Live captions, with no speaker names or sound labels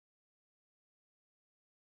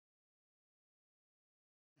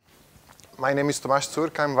My name is Tomaž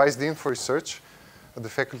Curk. I'm Vice Dean for Research at the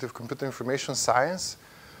Faculty of Computer Information Science.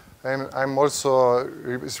 And I'm also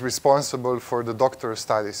responsible for the doctoral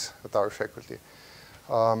studies at our faculty.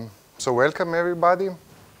 So welcome, everybody.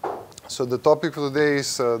 So the topic for today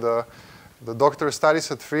is the doctoral studies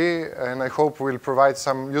at FREE, and I hope we'll provide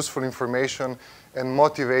some useful information and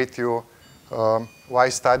motivate you why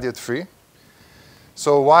study at FREE.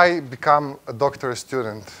 So why become a doctoral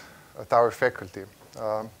student at our faculty?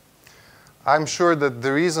 I'm sure that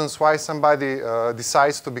the reasons why somebody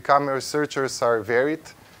decides to become a researcher are varied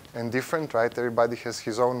and different, right? Everybody has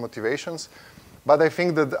his own motivations. But I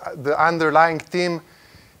think that the underlying theme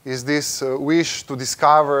is this wish to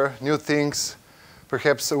discover new things,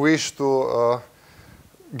 perhaps a wish to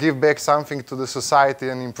give back something to the society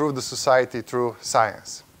and improve the society through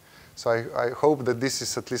science. So I hope that this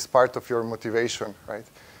is at least part of your motivation,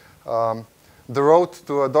 right? The road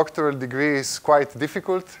to a doctoral degree is quite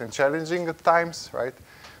difficult and challenging at times, right?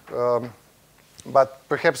 But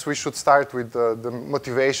perhaps we should start with the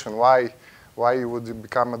motivation, why you would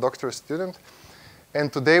become a doctoral student.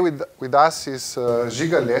 And today with us is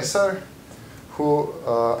Žiga Lesar, who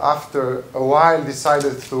after a while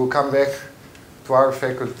decided to come back to our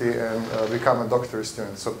faculty and become a doctoral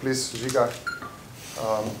student. So please, Žiga,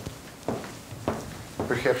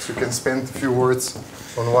 perhaps you can spend a few words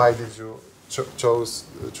on why did you choose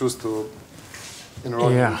to enroll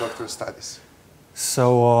in doctoral studies.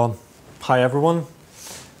 So, hi everyone.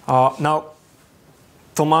 Now,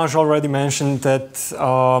 Tomaž already mentioned that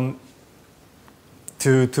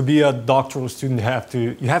to be a doctoral student,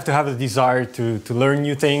 you have to have a desire to learn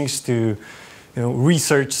new things, to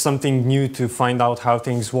research something new, to find out how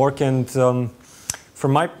things work. And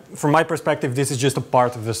from my perspective, this is just a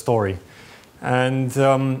part of the story.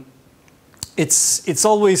 And it's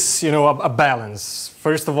always a balance.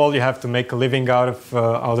 First of all, you have to make a living out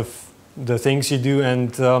of the things you do,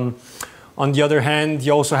 and on the other hand,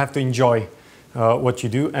 you also have to enjoy what you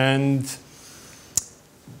do. And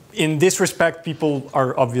in this respect, people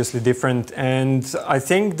are obviously different. And I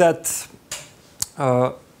think that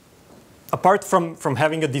apart from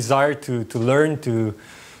having a desire to learn, to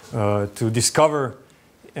discover,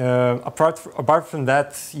 apart from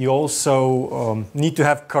that, you also need to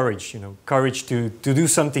have courage, courage to do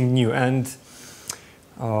something new. And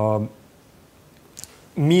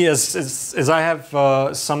me, as I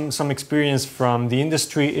have some experience from the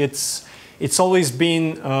industry, it's always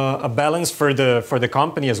been a balance for the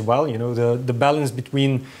company as well. The balance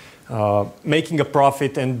between making a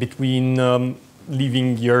profit and between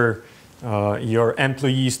leaving your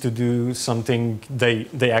employees to do something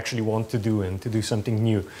they actually want to do and to do something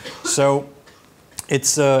new. So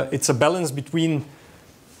it's a balance between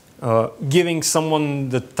giving someone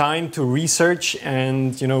the time to research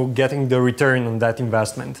and getting the return on that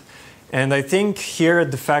investment. And I think here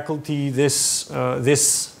at the faculty, this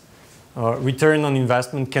return on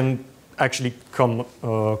investment can actually come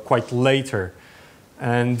quite later.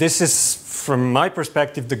 And this is, from my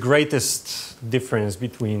perspective, the greatest difference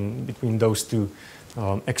between those two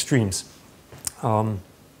extremes.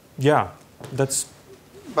 Yeah, that's...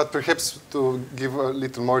 But perhaps to give a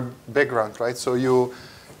little more background, right? So you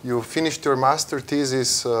finished your master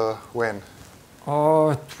thesis when?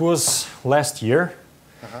 It was last year.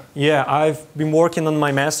 Yeah, I've been working on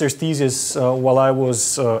my master's thesis while I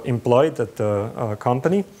was employed at the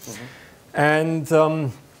company.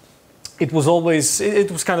 And it was always,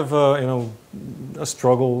 it was kind of a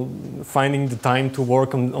struggle finding the time to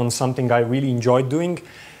work on something I really enjoyed doing.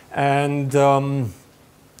 And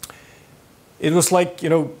it was like,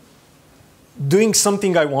 doing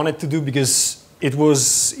something I wanted to do because it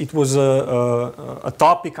was a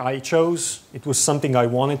topic I chose. It was something I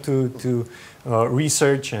wanted to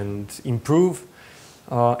research and improve.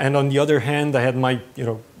 And on the other hand, I had my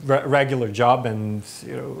regular job, and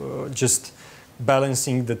just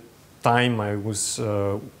balancing the time I was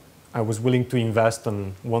willing to invest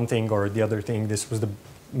on one thing or the other thing. This was the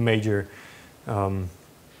major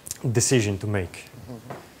decision to make.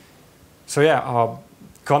 So yeah,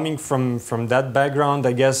 coming from that background,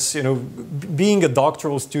 I guess being a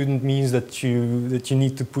doctoral student means that you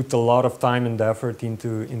need to put a lot of time and effort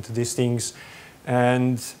into these things,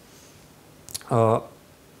 and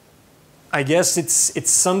I guess it's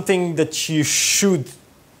something that you should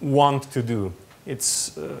want to do.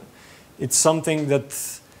 It's something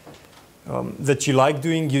that you like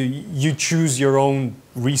doing. You choose your own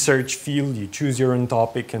research field, you choose your own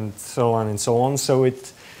topic, and so on and so on. So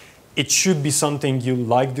it should be something you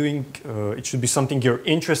like doing. It should be something you're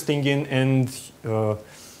interested in, and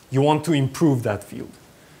you want to improve that field.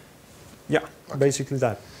 Yeah, okay. Basically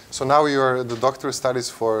that. So now you're the doctoral studies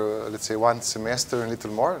for, let's say, 1 semester and a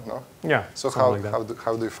little more, no? Yeah. So how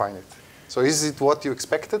do you find it? So is it what you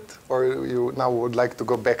expected, or you now would like to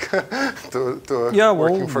go back to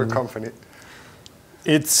working for a company?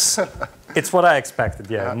 It's what I expected,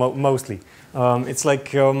 yeah, mostly. It's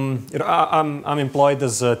like, I'm employed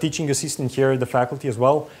as a teaching assistant here at the faculty as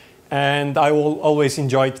well, and I always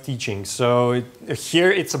enjoyed teaching. So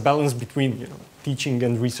here it's a balance between teaching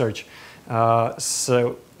and research.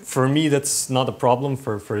 So for me, that's not a problem.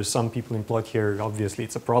 For some people employed here, obviously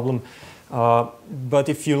it's a problem. But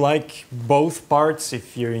if you like both parts,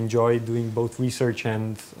 if you enjoy doing both research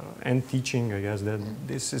and teaching, I guess then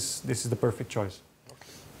this is the perfect choice.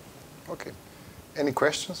 Okay. Any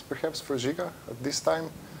questions, perhaps, for Žiga at this time?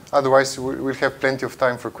 Otherwise, we'll have plenty of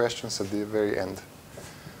time for questions at the very end.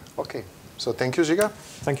 Okay. So thank you, Žiga.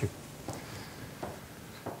 Thank you.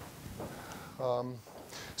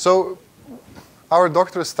 So our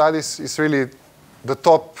doctoral studies is really the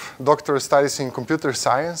top doctoral studies in computer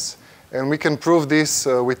science, and we can prove this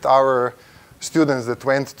with our students that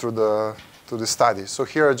went through the study. So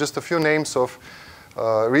here are just a few names of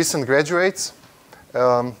recent graduates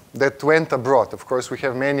that went abroad. Of course, we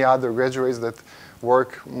have many other graduates that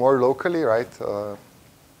work more locally, right?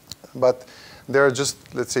 But there are just,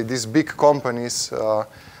 let's say, these big companies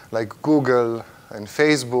like Google and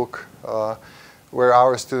Facebook, where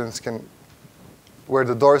our students where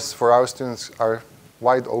the doors for our students are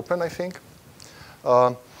wide open, I think.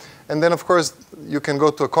 And then, of course, you can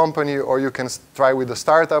go to a company or you can try with a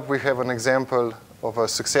startup. We have an example of a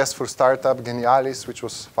successful startup, Genialis, which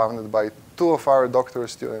was founded by 2 of our doctoral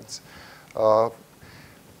students.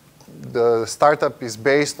 The startup is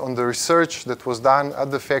based on the research that was done at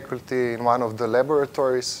the faculty in one of the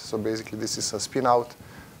laboratories. So basically, this is a spin-out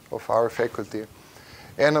of our faculty.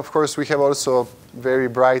 And of course, we have also very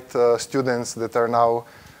bright students that are now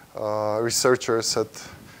researchers at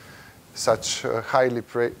such highly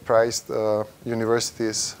prized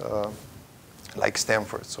universities like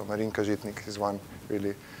Stanford. So Marinka Žitnik is one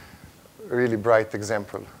really bright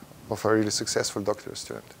example of a really successful doctoral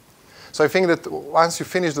student. So I think that once you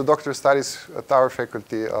finish the doctoral studies at our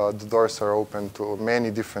faculty, the doors are open to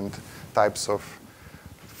many different types of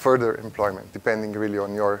further employment, depending really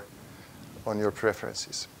on your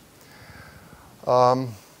preferences.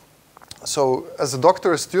 So as a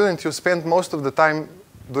doctoral student, you spend most of the time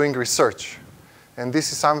doing research. And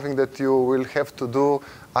this is something that you will have to do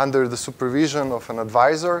under the supervision of an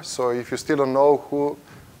advisor. So if you still don't know who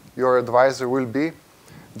your advisor will be,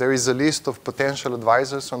 there is a list of potential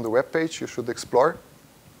advisors on the webpage you should explore.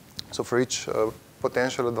 So for each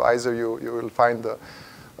potential advisor, you will find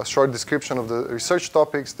a short description of the research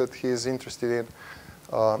topics that he is interested in,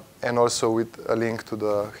 and also with a link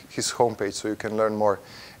to his homepage so you can learn more.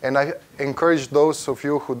 And I encourage those of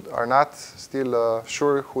you who are not still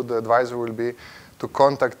sure who the advisor will be to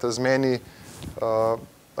contact as many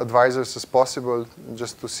advisors as possible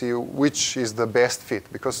just to see which is the best fit.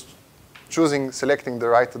 Because selecting the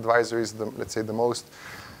right advisor is, let's say, the most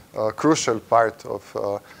crucial part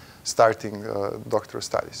of starting doctoral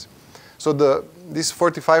studies. So these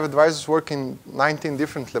 45 advisors work in 19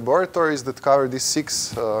 different laboratories that cover these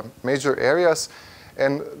 6 major areas.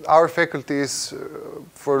 And our faculty is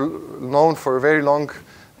known for a very long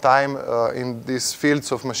time in these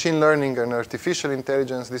fields of machine learning and artificial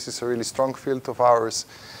intelligence. This is a really strong field of ours.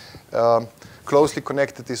 Closely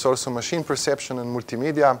connected is also machine perception and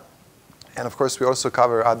multimedia. And of course, we also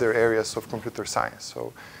cover other areas of computer science.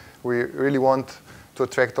 So we really want to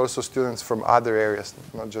attract also students from other areas,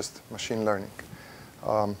 not just machine learning.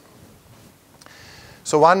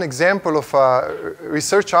 So one example of a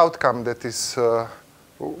research outcome that is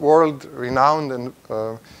world-renowned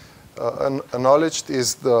and acknowledged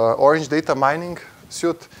is the Orange data mining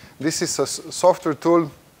suite. This is a software tool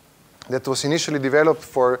that was initially developed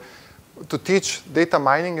to teach data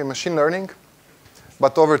mining and machine learning.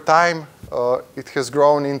 But over time, it has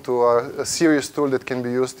grown into a serious tool that can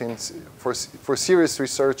be used for serious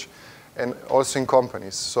research and also in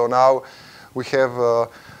companies. So now we have a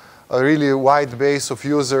really wide base of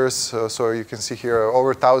users. So you can see here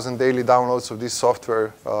over 1,000 daily downloads of this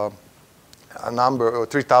software, a number of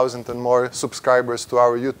 3,000 and more subscribers to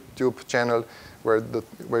our YouTube channel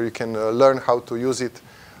where you can learn how to use it.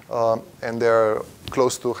 And there are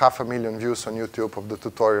close to 500,000 views on YouTube of the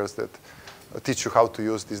tutorials that teach you how to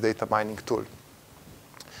use this data mining tool.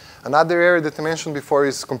 Another area that I mentioned before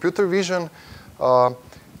is computer vision.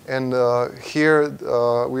 And here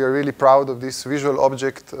we are really proud of this visual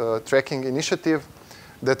object tracking initiative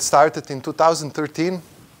that started in 2013.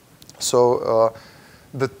 So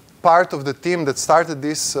the part of the team that started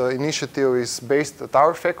this initiative is based at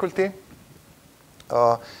our faculty.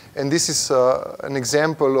 And this is an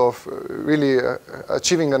example of really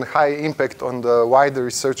achieving a high impact on the wider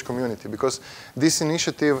research community, because this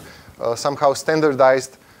initiative somehow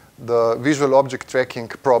standardized the visual object tracking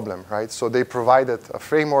problem, right? So they provided a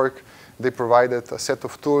framework, they provided a set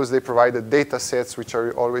of tools, they provided data sets, which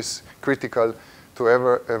are always critical to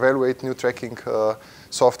evaluate new tracking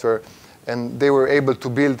software. And they were able to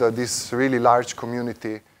build this really large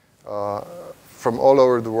community from all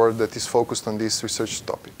over the world that is focused on this research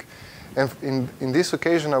topic. And in this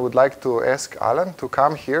occasion, I would like to ask Alan to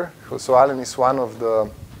come here. So Alan is one of the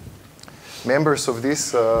members of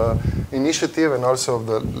this initiative and also of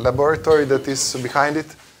the laboratory that is behind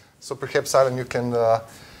it. So perhaps, Alan, you can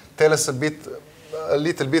tell us a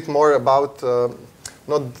little bit more about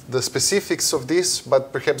not the specifics of this,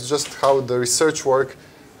 but perhaps just how the research work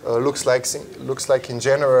looks like in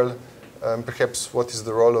general. Perhaps what is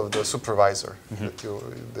the role of the supervisor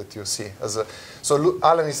that you see? So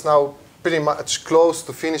Alan is now pretty much close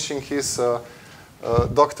to finishing his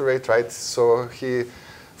doctorate, right? So he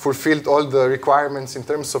fulfilled all the requirements in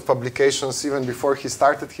terms of publications even before he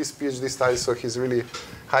started his PhD study, so he's really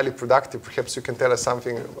highly productive. Perhaps you can tell us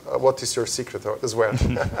something, what is your secret as well?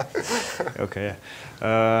 Okay.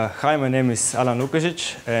 Hi, my name is Alan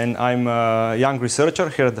Lukežič, and I'm a young researcher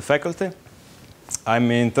here at the faculty. I'm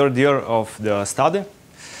in third year of the study,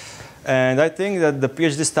 and I think that the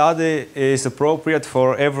PhD study is appropriate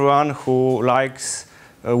for everyone who likes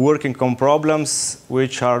working on problems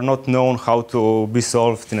which are not known how to be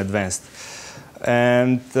solved in advance.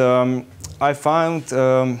 And I found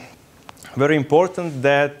very important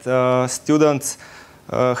that students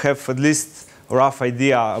have at least a rough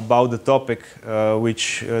idea about the topic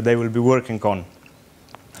which they will be working on.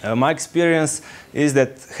 My experience is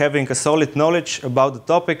that having a solid knowledge about the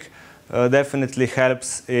topic definitely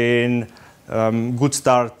helps in good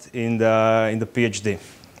start in the PhD.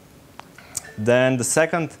 Then the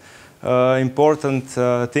second important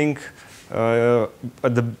thing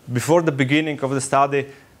before the beginning of the study,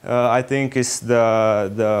 I think, is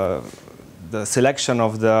the selection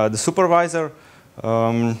of the supervisor.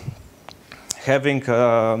 Having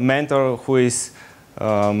a mentor who is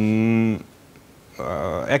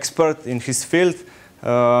expert in his field,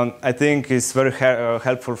 I think is very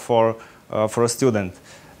helpful for a student.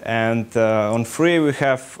 And on free, we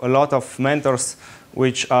have a lot of mentors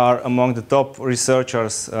which are among the top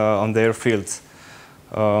researchers on their fields.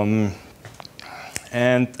 And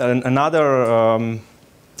another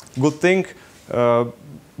good thing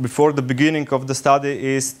before the beginning of the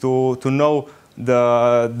study is to know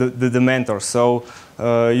the mentor. So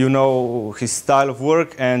you know his style of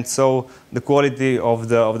work, and so the quality of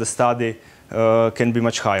the study can be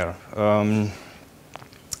much higher.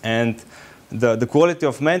 And the quality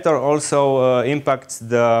of mentor also impacts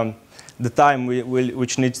the time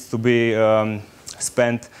which needs to be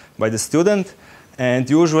spent by the student. And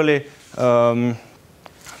usually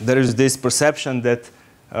there is this perception that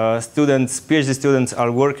PhD students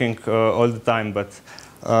are working all the time, but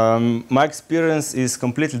my experience is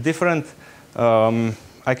completely different.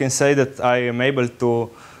 I can say that I am able to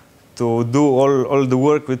do all the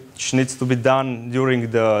work which needs to be done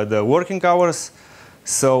during the working hours.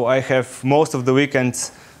 So I have most of the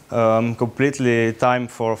weekends completely time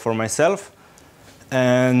for myself.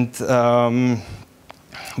 And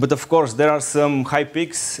but of course, there are some high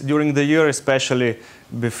peaks during the year, especially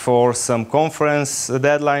before some conference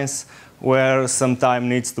deadlines, where some time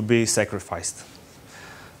needs to be sacrificed.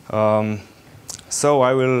 So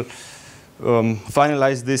I will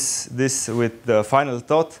finalize this with the final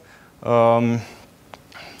thought.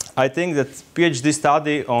 I think that PhD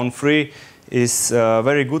study on free is a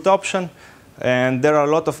very good option, and there are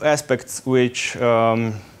a lot of aspects which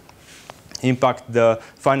impact the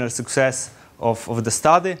final success of the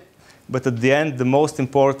study. But at the end, the most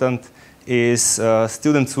important is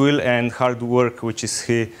students' will and hard work, which is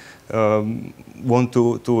he want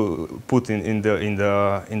to put in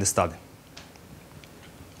the study.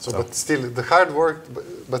 So, but still the hard work,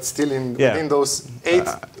 but still within those 8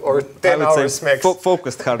 or 10 hours max.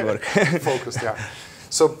 Focused hard work. Focused, yeah.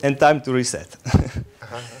 So and time to reset.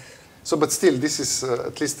 So, but still, this is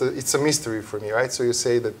at least it's a mystery for me, right? So you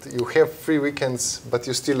say that you have free weekends, but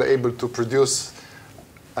you're still able to produce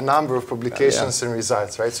a number of publications and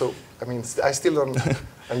results, right? So, I mean, I still don't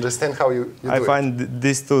understand how you do it. I find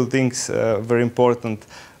these two things very important.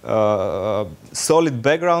 Solid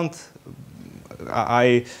background.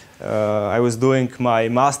 I was doing my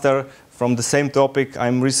master from the same topic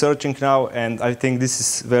I'm researching now, and I think this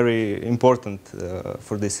is very important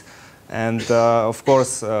for this. And of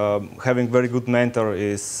course, having very good mentor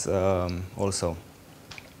is also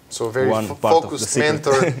so a very one part focused of the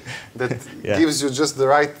mentor that gives you just the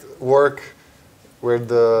right work where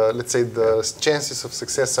the, let's say, the chances of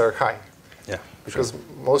success are high. Yeah. Because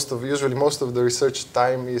usually most of the research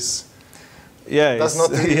time is does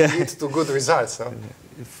not really lead to good results. No?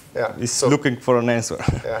 It's looking for an answer.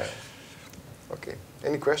 Yeah. Okay.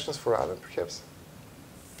 Any questions for Alan, perhaps?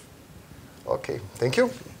 Okay. Thank you.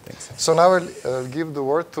 Thanks. So now I'll give the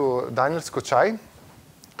word to Danijel Skočaj,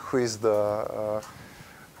 who is the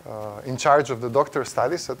in charge of the doctoral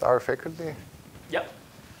studies at our faculty. Yep.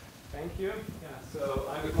 Thank you. Yeah, so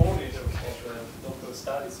I'm the coordinator of the doctoral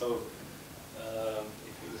studies. So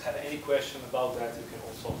if you have any question about that, you can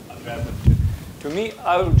also address them to me.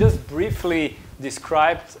 I will just briefly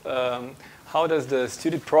describe how does the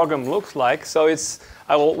student program look like. So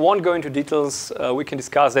I won't go into details. We can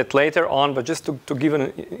discuss that later on, but just to give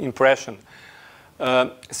an impression.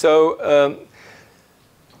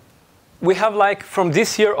 We have like from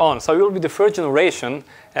this year on, so we will be the first generation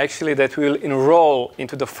actually that will enroll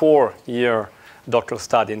into the 4-year doctoral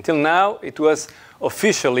study. Until now, it was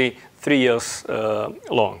officially 3 years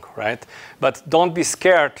long, right? But don't be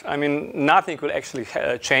scared. I mean, nothing will actually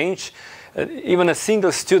change. Even a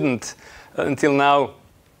single student until now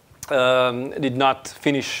did not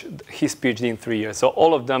finish his PhD in 3 years. So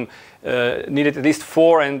all of them needed at least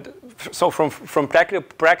 4. And so from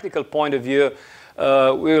practical point of view,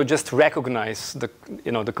 we will just recognize the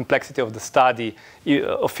complexity of the study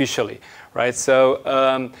officially, right? So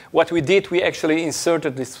what we did, we actually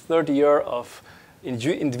inserted this 3rd year of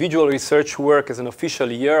individual research work as an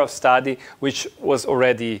official year of study, which was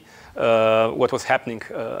already what was happening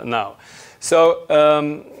now. So,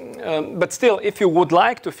 but still, if you would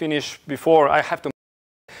like to finish before I have to,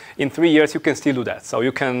 in 3 years, you can still do that. So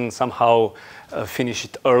you can somehow finish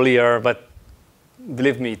it earlier, but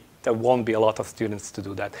believe me, there won't be a lot of students to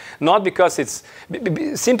do that. Not because it's,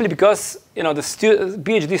 simply because the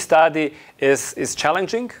PhD study is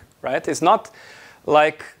challenging, right? It's not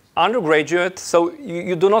like undergraduate, so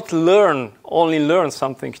you do not only learn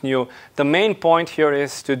something new. The main point here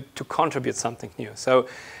is to contribute something new. So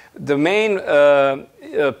the main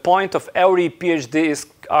point of every PhD is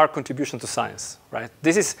our contribution to science, right?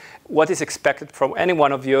 This is what is expected from any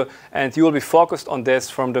one of you, and you will be focused on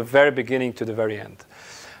this from the very beginning to the very end.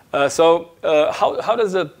 How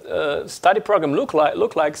does the study program look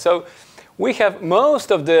like? So we have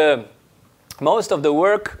most of the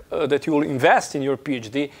work that you will invest in your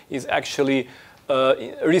PhD is actually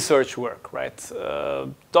research work, right?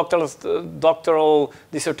 Doctoral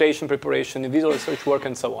dissertation preparation, individual research work,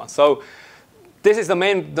 and so on. So this is the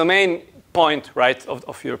main point, right,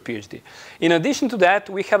 of your PhD. In addition to that,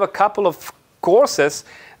 we have a couple of courses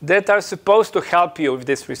that are supposed to help you with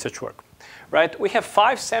this research work. Right? We have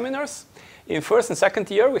 5 seminars. In 1st and 2nd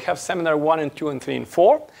year, we have seminar 1 and 2 and 3 and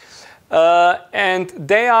 4. And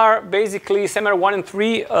they are basically seminar 1 and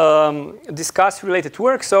 3 discuss related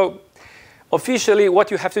work. So officially,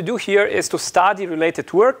 what you have to do here is to study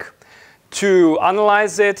related work, to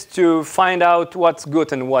analyze it, to find out what's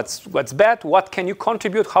good and what's bad, what can you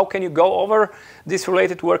contribute, how can you go over this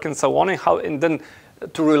related work, and so on, and then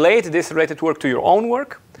to relate this related work to your own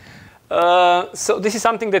work. So this is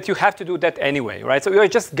something that you have to do that anyway, right? So we are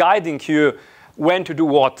just guiding you when to do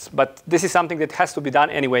what, but this is something that has to be done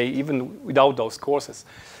anyway, even without those courses.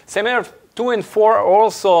 Seminar 2 and 4 are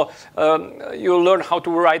also, you'll learn how to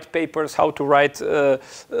write papers, how to write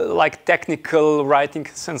like technical writing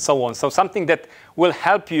and so on. So something that will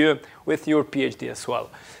help you with your PhD as well.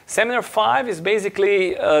 Seminar 5 is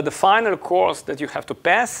basically the final course that you have to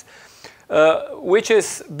pass, which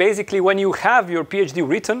is basically when you have your PhD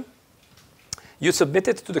written, you submit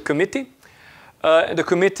it to the committee. The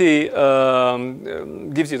committee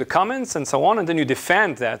gives you the comments and so on, and then you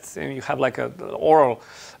defend that. And you have like an oral,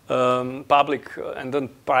 public, and then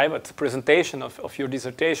private presentation of your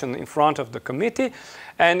dissertation in front of the committee.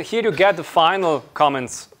 And here you get the final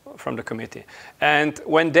comments from the committee. And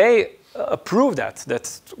when they approve that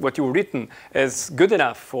what you've written is good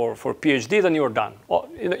enough for PhD, then you're done. Well,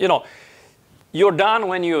 you're done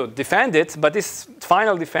when you defend it, but this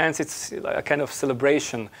final defense, it's a kind of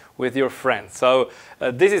celebration with your friends. So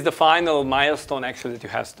this is the final milestone actually that you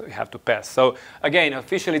have to pass. So again,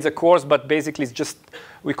 officially it's a course, but basically it's just,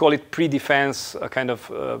 we call it pre-defense, a kind of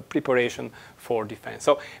preparation for defense.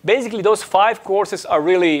 So basically those 5 courses are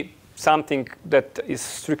really something that is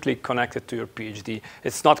strictly connected to your PhD.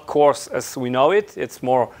 It's not course as we know it, it's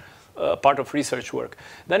more part of research work.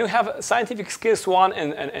 Then we have scientific skills 1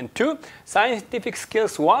 and 2. Scientific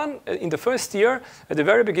skills 1, in the first year, at the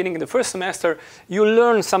very beginning, in the first semester, you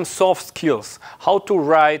learn some soft skills. How to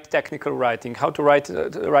write technical writing, how to write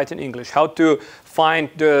in English, how to find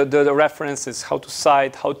the references, how to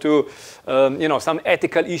cite, how to, some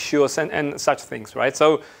ethical issues and such things, right?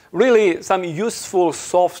 So really some useful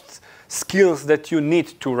soft skills that you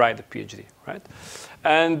need to write a PhD, right?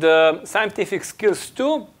 And scientific skills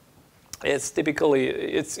 2, it's typically,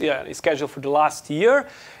 it's scheduled for the last year,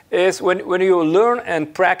 is when you learn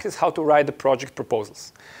and practice how to write the project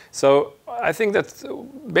proposals. So I think that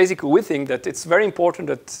basically we think that it's very important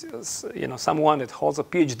that someone that holds a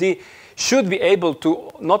PhD should be able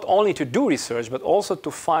to not only to do research, but also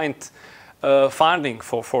to find funding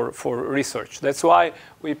for research. That's why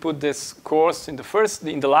we put this course in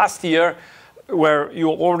the last year, where you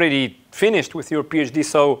already finished with your PhD,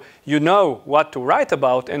 so you know what to write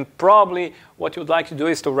about, and probably what you'd like to do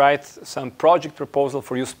is to write some project proposal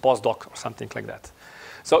for your postdoc or something like that.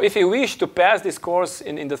 So if you wish to pass this course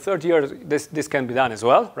in the third year, this can be done as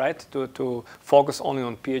well, right? To focus only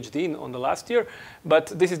on PhD on the last year, but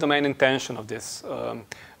this is the main intention of this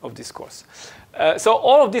course. So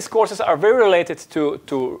all of these courses are very related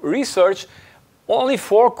to research. Only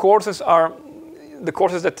 4 courses are the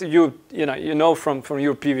courses that you know from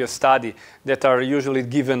your previous study that are usually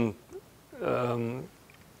given and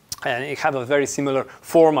have a very similar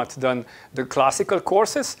format than the classical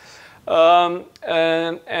courses. They are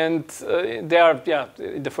in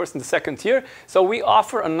the first and the second year. So we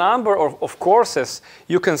offer a number of courses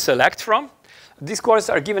you can select from. These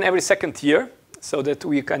courses are given every second year, so that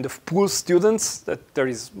we kind of pool students, that there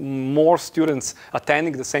is more students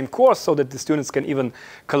attending the same course, so that the students can even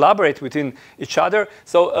collaborate within each other.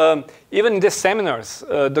 So even in these seminars,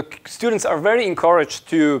 the students are very encouraged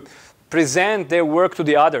to present their work to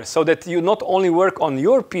the others, so that you not only work on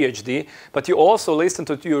your PhD, but you also listen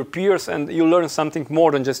to your peers and you learn something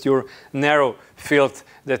more than just your narrow field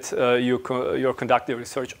that you're conducting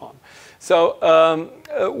research on. So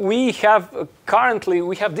we have currently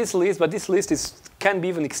this list, but this list can be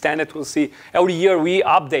even extended. We'll see every year we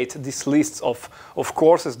update these lists of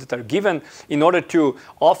courses that are given in order to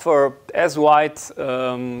offer as wide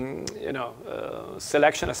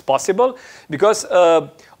selection as possible, because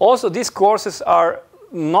also these courses are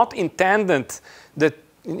not intended that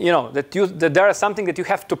that there is something that you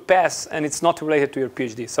have to pass and it's not related to your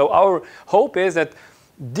PhD. So our hope is that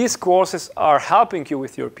these courses are helping you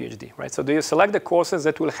with your PhD, right? So do you select the courses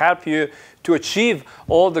that will help you to achieve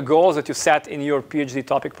all the goals that you set in your PhD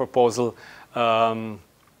topic proposal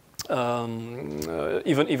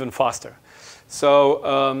even faster. So,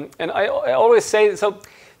 and I always say, so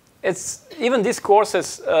it's even these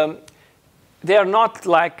courses, they are not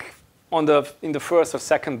like in the first or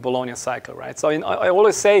second Bologna cycle, right? So I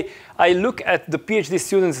always say I look at the PhD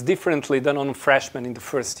students differently than on freshmen in the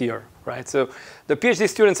first year, right? So the PhD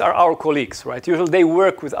students are our colleagues, right? Usually they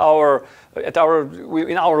work with in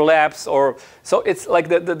our labs, or so it's like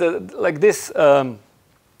this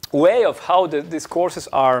way of how these courses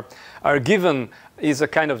are given is a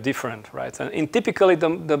kind of different, right? And typically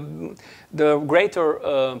the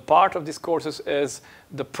greater part of these courses is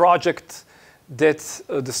the project that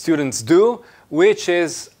the students do, which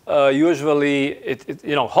is usually,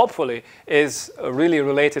 hopefully, is really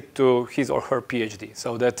related to his or her PhD,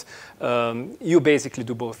 so that you basically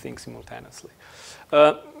do both things simultaneously.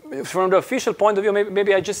 From the official point of view,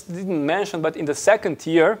 maybe I just didn't mention, but in the second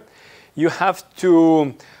year, you have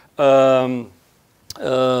to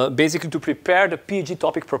basically to prepare the PhD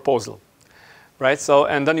topic proposal, right? So,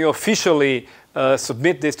 and then you officially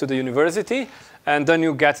submit this to the university, and then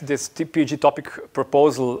you get this PhD topic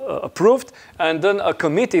proposal approved, and then a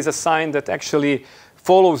committee is assigned that actually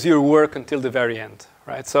follows your work until the very end,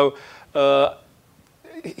 right? So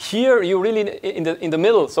here you really in the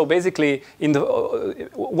middle. So basically, in the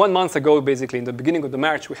 1 month ago, basically in the beginning of the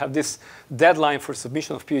March, we have this deadline for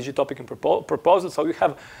submission of PhD topic and proposal. So you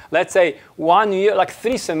have, let's say, 1 year, like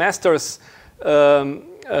 3 semesters.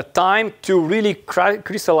 Time to really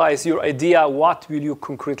crystallize your idea, what will you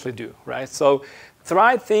concretely do, right? So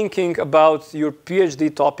try thinking about your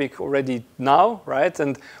PhD topic already now, right?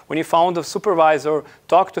 And when you found a supervisor,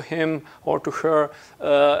 talk to him or to her,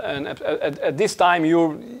 and at this time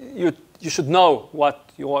you should know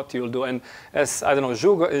what you'll do. And as, I don't know,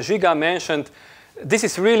 Žiga mentioned, this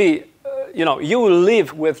is really, you will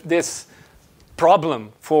live with this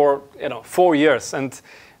problem for 4 years, and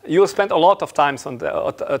you'll spend a lot of time on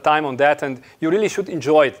that, and you really should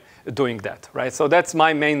enjoy doing that, right? So that's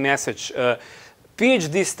my main message.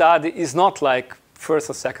 PhD study is not like first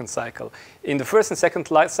or second cycle. In the first and second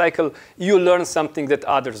cycle, you learn something that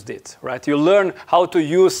others did, right? You learn how to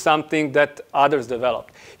use something that others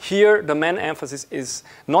developed. Here, the main emphasis is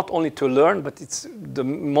not only to learn, but it's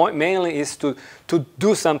mainly is to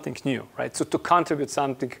do something new, right? So to contribute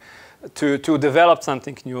something, to develop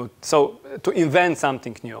something new, so to invent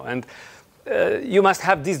something new. And you must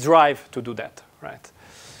have this drive to do that, right?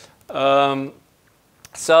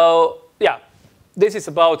 So yeah, this is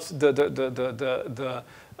about the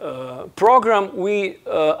program. We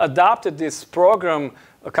adopted this program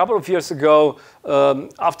a couple of years ago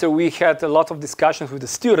after we had a lot of discussions with the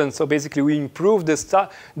students. So basically, we improved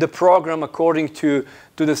the program according to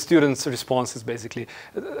the students' responses, basically.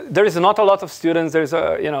 There is not a lot of students. There's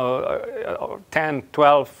 10,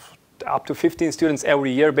 12, up to 15 students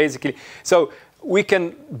every year, basically. So we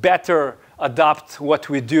can better adapt what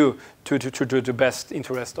we do to the best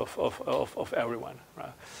interest of everyone.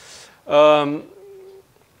 Right?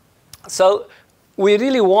 So we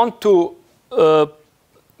really want to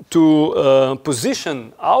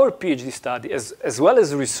position our PhD study as well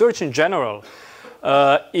as research in general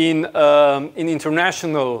in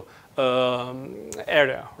international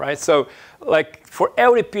area, right? So like for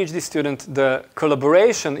every PhD student, the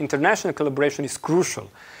collaboration, international collaboration is crucial.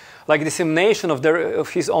 Like dissemination of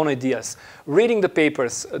his own ideas, reading the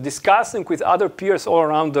papers, discussing with other peers all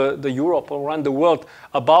around the Europe, all around the world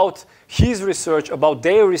about his research, about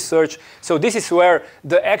their research. So this is where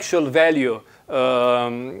the actual value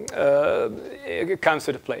comes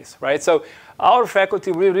to the place, right? So our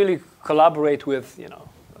faculty, we really collaborate with,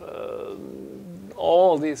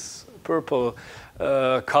 all these purple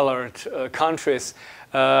colored countries.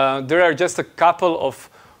 There are just a couple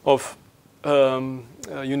of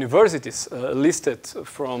universities listed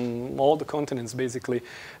from all the continents, basically,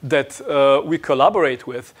 that we collaborate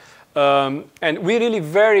with. And we really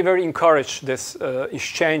very, very encourage this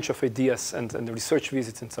exchange of ideas and the research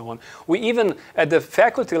visits and so on. We even, at the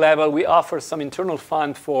faculty level, we offer some internal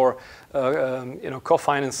fund for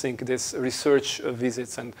co-financing these research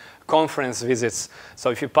visits and conference visits. So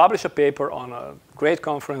if you publish a paper on a great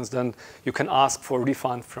conference, then you can ask for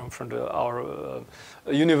refund from our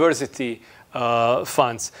university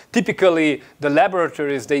funds. Typically, the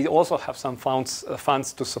laboratories, they also have some funds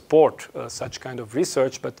to support such kind of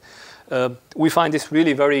research, but we find this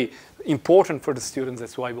really very important for the students.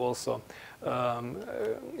 That's why we also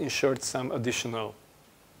ensured some additional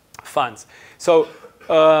funds. So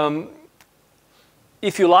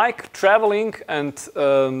if you like traveling and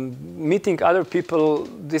meeting other people,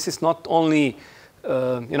 this is not only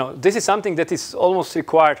this is something that is almost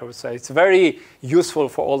required, I would say. It's very useful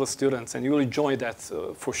for all the students, and you will enjoy that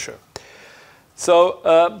for sure. So,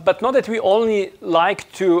 but not that we only like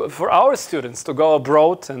for our students to go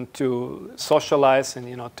abroad and to socialize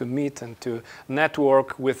and to meet and to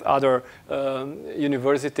network with other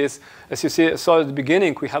universities. As you saw at the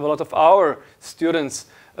beginning, we have a lot of our students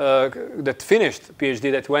that finished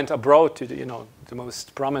PhD that went abroad to the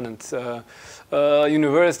most prominent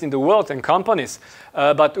university in the world and companies.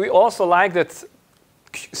 But we also like that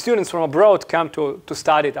students from abroad come to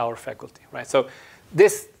study at our faculty, right? So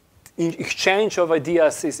this exchange of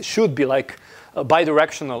ideas should be like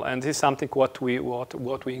bidirectional, and this is something what we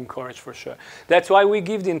encourage for sure. That's why we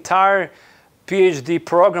give the entire PhD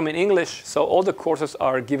program in English, so all the courses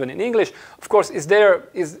are given in English. Of course, if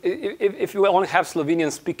you only have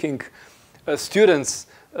Slovenian-speaking students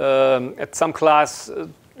at some class,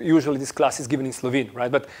 usually this class is given in Slovene,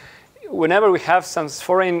 right? But whenever we have some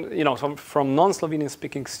foreign, from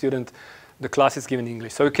non-Slovenian-speaking student, the class is given in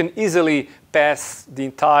English. So you can easily pass the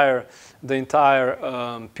entire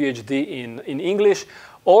PhD in English.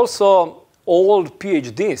 Also, all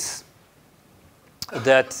PhDs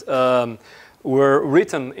that were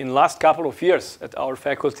written in last couple of years at our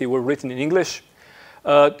faculty were written in English.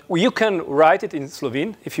 You can write it in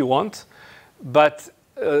Slovene if you want, but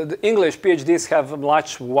the English PhDs have a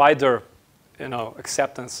much wider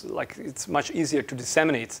acceptance. Like it's much easier to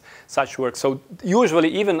disseminate such work. So usually,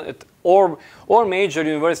 even at or major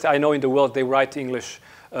university I know in the world, they write English,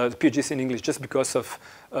 the PhDs in English, just because of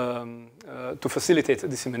to facilitate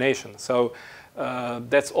dissemination. So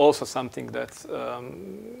that's also something that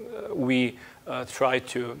we try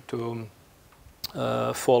to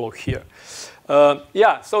follow here.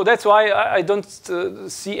 Yeah, so that's why I don't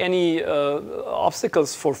see any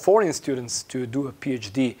obstacles for foreign students to do a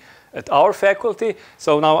PhD at our faculty.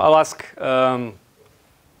 So now I'll ask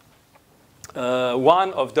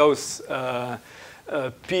one of those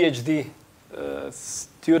PhD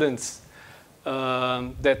students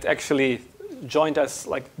that actually joined us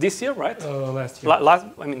like this year, right? Last year.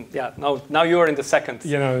 I mean, yeah. Now you are in the second,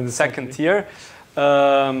 second year.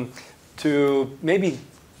 to maybe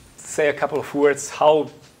say a couple of words. How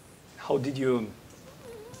did you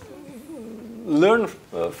learn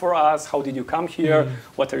for us? How did you come here?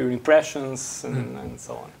 What are your impressions and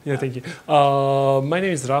so on? Yeah, thank you. My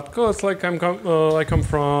name is Ratko. It's like I come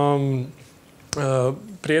from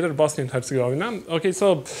Prijedor, Bosnia and Herzegovina. Okay,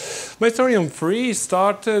 so my story on free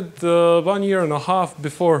started 1.5 years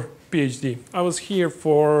before PhD. I was here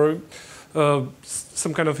for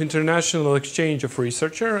some kind of international exchange of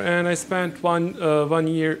researcher, and I spent one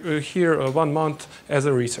year here, 1 month as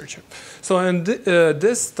a researcher. So, and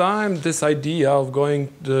this time, this idea of going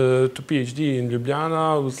to PhD in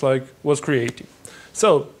Ljubljana was creative.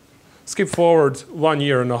 So, skip forward 1.5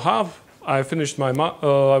 years. I finished I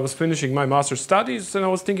was finishing my master's studies, and I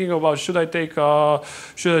was thinking about should I take a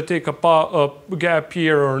gap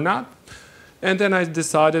year or not, and then I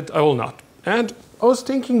decided I will not. And I was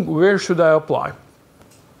thinking, where should I apply?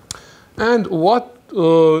 And what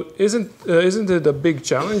isn't it a big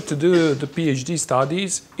challenge to do the PhD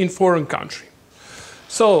studies in foreign country?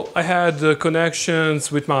 So I had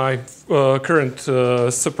connections with my current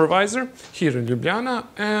supervisor here in Ljubljana,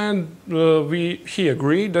 and he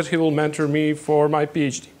agreed that he will mentor me for my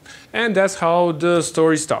PhD. And that's how the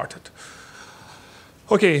story started.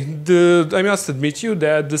 Okay, I must admit you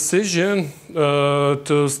that decision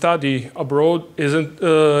to study abroad isn't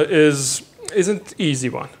easy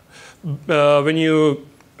one. When you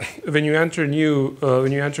enter new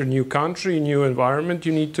country, new environment,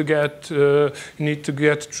 you need to get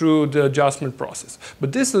through the adjustment process.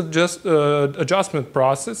 But this adjustment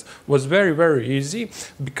process was very easy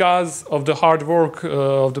because of the hard work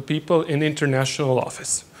of the people in international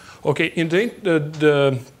office. Okay,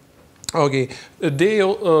 Okay, they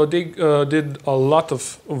did a lot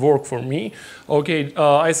of work for me. Okay,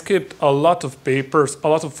 I skipped a lot of papers, a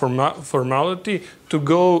lot of formality to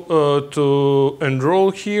go to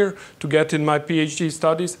enroll here, to get in my PhD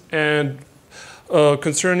studies, and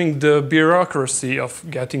concerning the bureaucracy of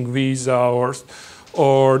getting visa or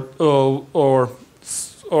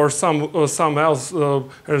some else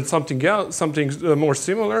and something else, something more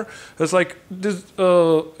similar. It's like this.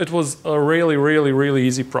 It was a really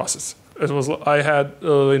easy process. I had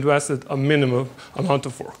invested a minimum amount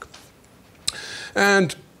of work.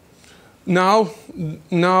 And now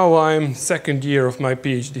I'm second year of my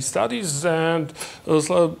PhD studies, and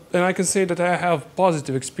I can say that I have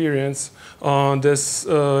positive experience on this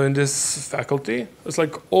in this faculty. It's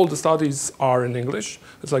like all the studies are in English.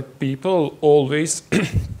 It's like people always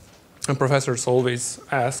and professors always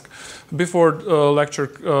ask before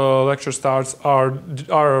lecture starts: are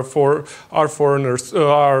foreigners,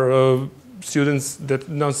 are students that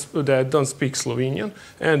don't speak Slovenian,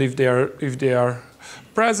 and if they are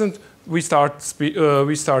present, we start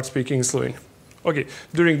speaking Slovenian. Okay,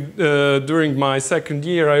 during my second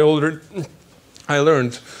year, I learned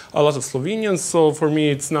a lot of Slovenian, so for me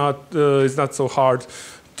it's not so hard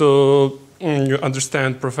to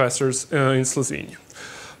understand professors in Slovenian.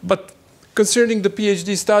 But concerning the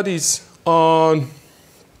PhD studies on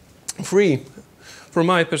free, from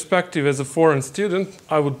my perspective as a foreign student,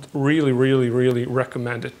 I would really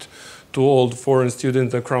recommend it to all the foreign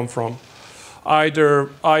students that come from either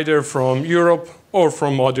from Europe or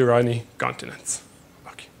from other any continents.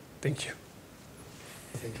 Okay, thank you.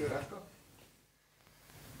 Thank you, Ratko.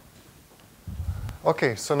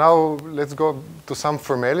 Okay, so now let's go to some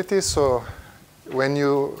formalities. So when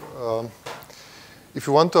if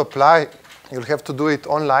you want to apply, you'll have to do it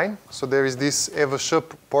online. So there is this EVŠ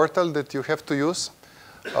portal that you have to use.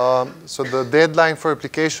 So the deadline for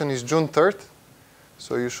application is June 3rd.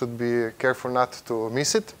 So you should be careful not to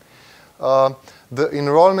miss it. The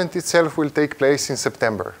enrollment itself will take place in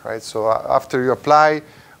September, right? So after you apply,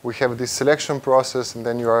 we have this selection process, and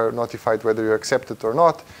then you are notified whether you're accepted or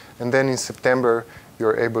not. And then in September,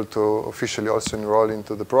 you're able to officially also enroll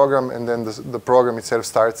into the program. And then the program itself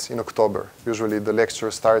starts in October. Usually the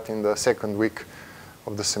lectures start in the second week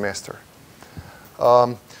of the semester.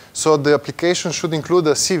 So the application should include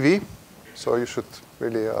a CV. So you should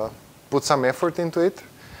really put some effort into it.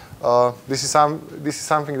 This is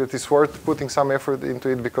something that is worth putting some effort into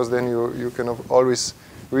it, because then you can always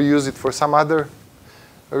reuse it for some other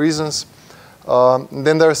reasons.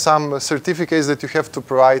 Then there are some certificates that you have to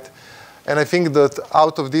provide. And I think that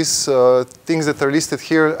out of these things that are listed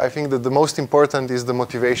here, I think that the most important is the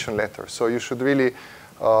motivation letter. So you should really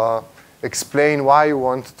explain why you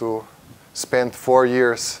want to spend 4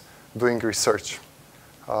 years doing research.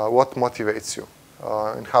 What motivates you,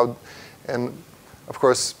 and how. And of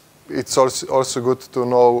course, it's also good to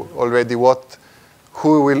know already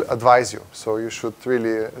who will advise you. So you should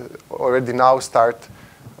really already now start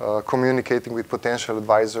communicating with potential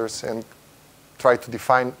advisors, and try to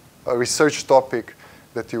define a research topic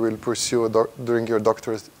that you will pursue during your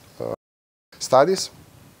doctorate studies.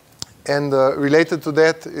 And related to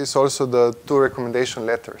that is also the 2 recommendation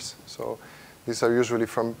letters. So these are usually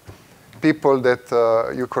from people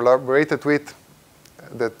that you collaborated with,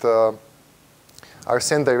 that are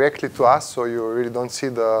sent directly to us, so you really don't see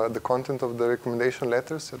the content of the recommendation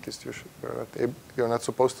letters. At least you're not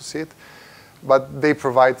supposed to see it. But they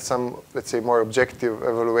provide some, let's say, more objective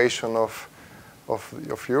evaluation of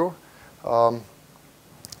you.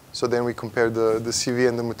 So then we compare the CV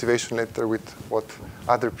and the motivation letter with what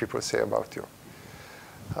other people say about you.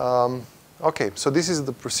 OK, so this is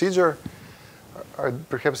the procedure. Are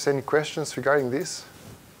perhaps any questions regarding this?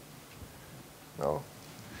 No?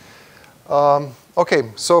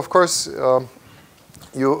 OK, so of course,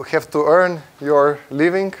 you have to earn your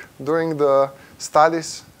living during the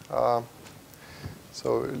studies.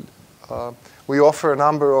 So we offer a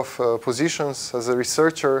number of positions as a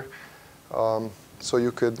researcher. So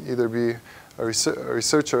you could either be a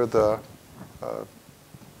researcher at a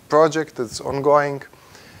project that's ongoing.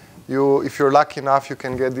 If you're lucky enough, you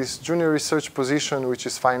can get this junior research position, which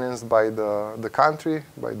is financed by the country,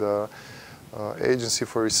 by the Agency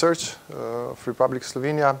for Research of Republic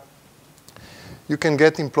Slovenia. You can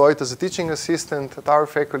get employed as a teaching assistant at our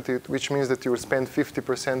faculty, which means that you will spend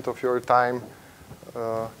 50% of your time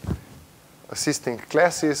assisting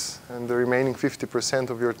classes, and the remaining 50%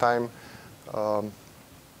 of your time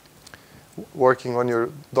working on your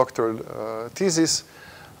doctoral thesis.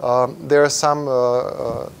 There are some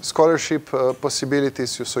scholarship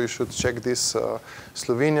possibilities, so you should check this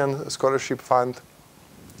Slovenian scholarship fund.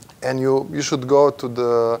 And you should go to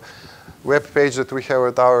the web page that we have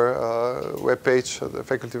at our web page, the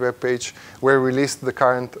faculty web page, where we list the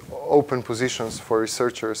current open positions for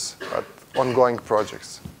researchers at ongoing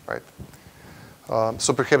projects, right?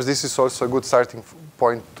 So perhaps this is also a good starting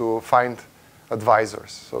point to find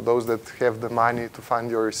advisors. So those that have the money to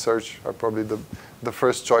fund your research are probably the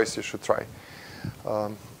first choice you should try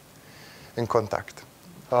and contact.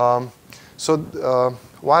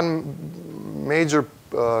 One major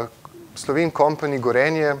Slovene company,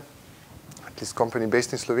 Gorenje, at least company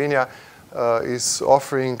based in Slovenia, is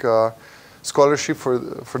offering scholarship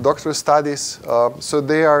for doctoral studies. So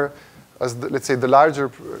they are, let's say, the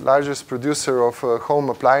largest producer of home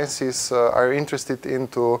appliances, are interested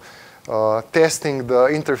into testing the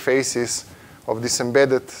interfaces of these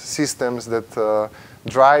embedded systems that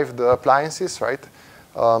drive the appliances, right?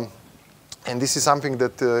 And this is something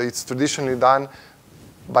that it's traditionally done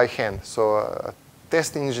by hand. So a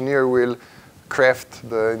testing engineer will craft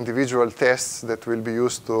the individual tests that will be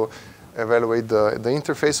used to evaluate the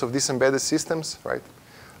interface of these embedded systems, right?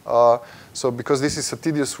 So because this is a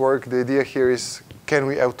tedious work, the idea here is, can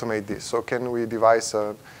we automate this? So can we devise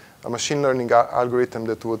a machine learning algorithm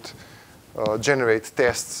that would generate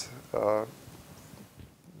tests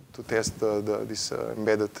to test these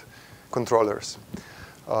embedded controllers?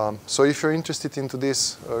 So if you're interested into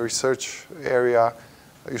this research area,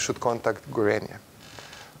 you should contact Gorenje.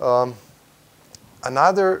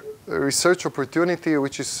 Another research opportunity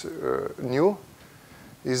which is new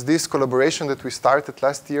is this collaboration that we started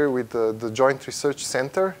last year with the Joint Research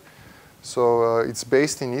Center. So it's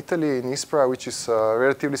based in Italy, in Ispra, which is a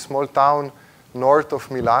relatively small town north of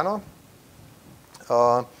Milano.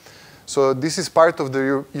 So this is part of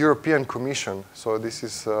the European Commission. So this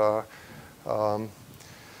is a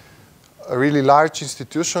really large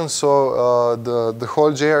institution. So the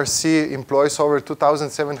whole JRC employs over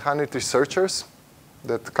 2,700 researchers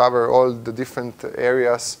that cover all the different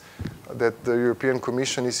areas that the European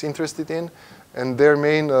Commission is interested in. And their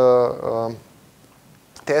main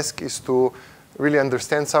task is to really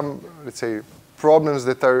understand some, let's say, problems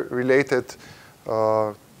that are related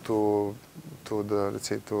to the, let's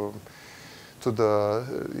say, to the,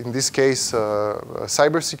 in this case,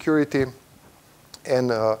 cybersecurity,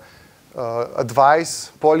 and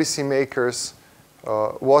advise policymakers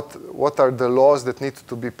what are the laws that need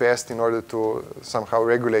to be passed in order to somehow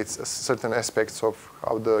regulate certain aspects of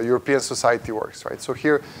how the European society works, right? So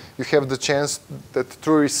here you have the chance that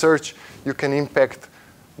through research you can impact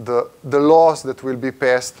the laws that will be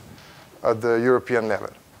passed at the European level.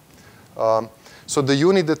 So the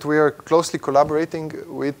unit that we are closely collaborating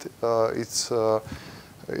with, it's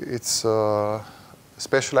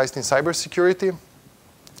specialized in cybersecurity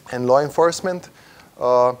and law enforcement.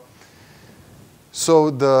 So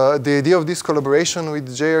the idea of this collaboration with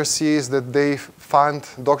JRC is that they fund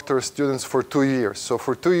doctoral students for 2 years. So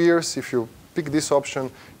for 2 years, if you pick this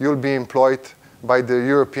option, you'll be employed by the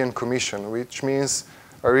European Commission, which means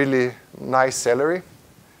a really nice salary.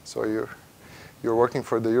 So you're working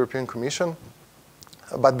for the European Commission.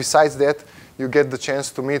 But besides that, you get the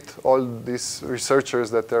chance to meet all these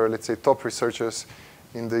researchers that are, let's say, top researchers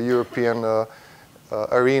in the European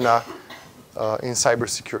arena in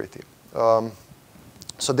cybersecurity.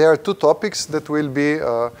 So there are two topics that will be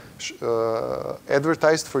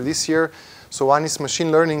advertised for this year. So one is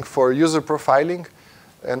machine learning for user profiling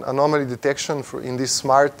and anomaly detection in this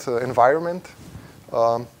smart environment.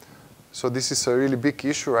 So this is a really big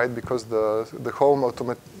issue, right? Because the home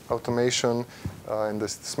automation and the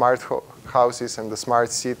smart houses and the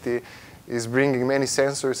smart city is bringing many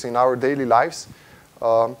sensors in our daily lives.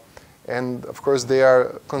 And of course, they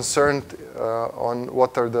are concerned on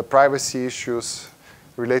what are the privacy issues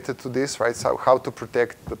related to this, right? So how to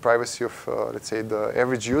protect the privacy of, let's say, the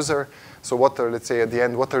average user. So what are, let's say, at the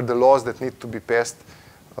end, what are the laws that need to be passed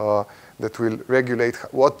that will regulate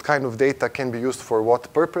what kind of data can be used for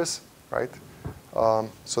what purpose, right?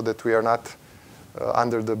 So that we are not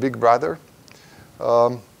under the big brother.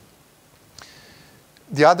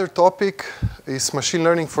 The other topic is machine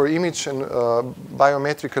learning for image and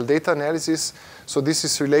biometrical data analysis. So this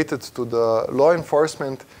is related to the law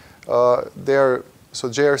enforcement. So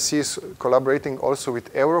JRC is collaborating also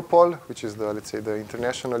with Europol, which is the, let's say, the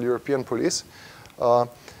international European police.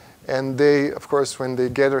 And they, of course, when they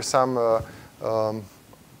gather some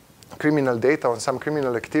criminal data on some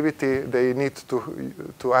criminal activity, they need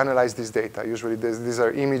to analyze this data. Usually these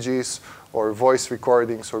are images or voice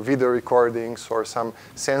recordings or video recordings or some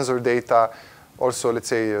sensor data. Also, let's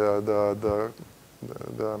say the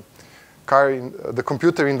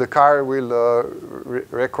computer in the car will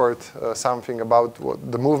record something about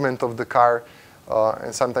the movement of the car.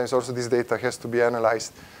 And sometimes also this data has to be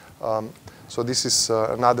analyzed. So this is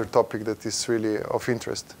another topic that is really of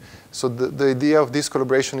interest. So the idea of this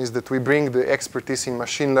collaboration is that we bring the expertise in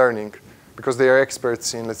machine learning, because they are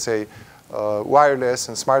experts in, let's say, wireless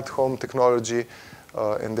and smart home technology,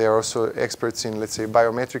 and they are also experts in, let's say,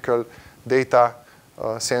 biometrical data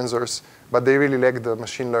sensors, but they really lack the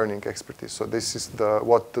machine learning expertise. So this is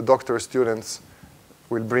what the doctoral students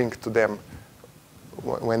will bring to them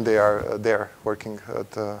when they are there working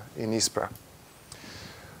in ISPRA.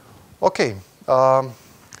 Okay,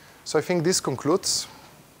 so I think this concludes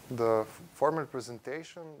the formal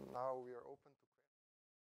presentation. Now we are open to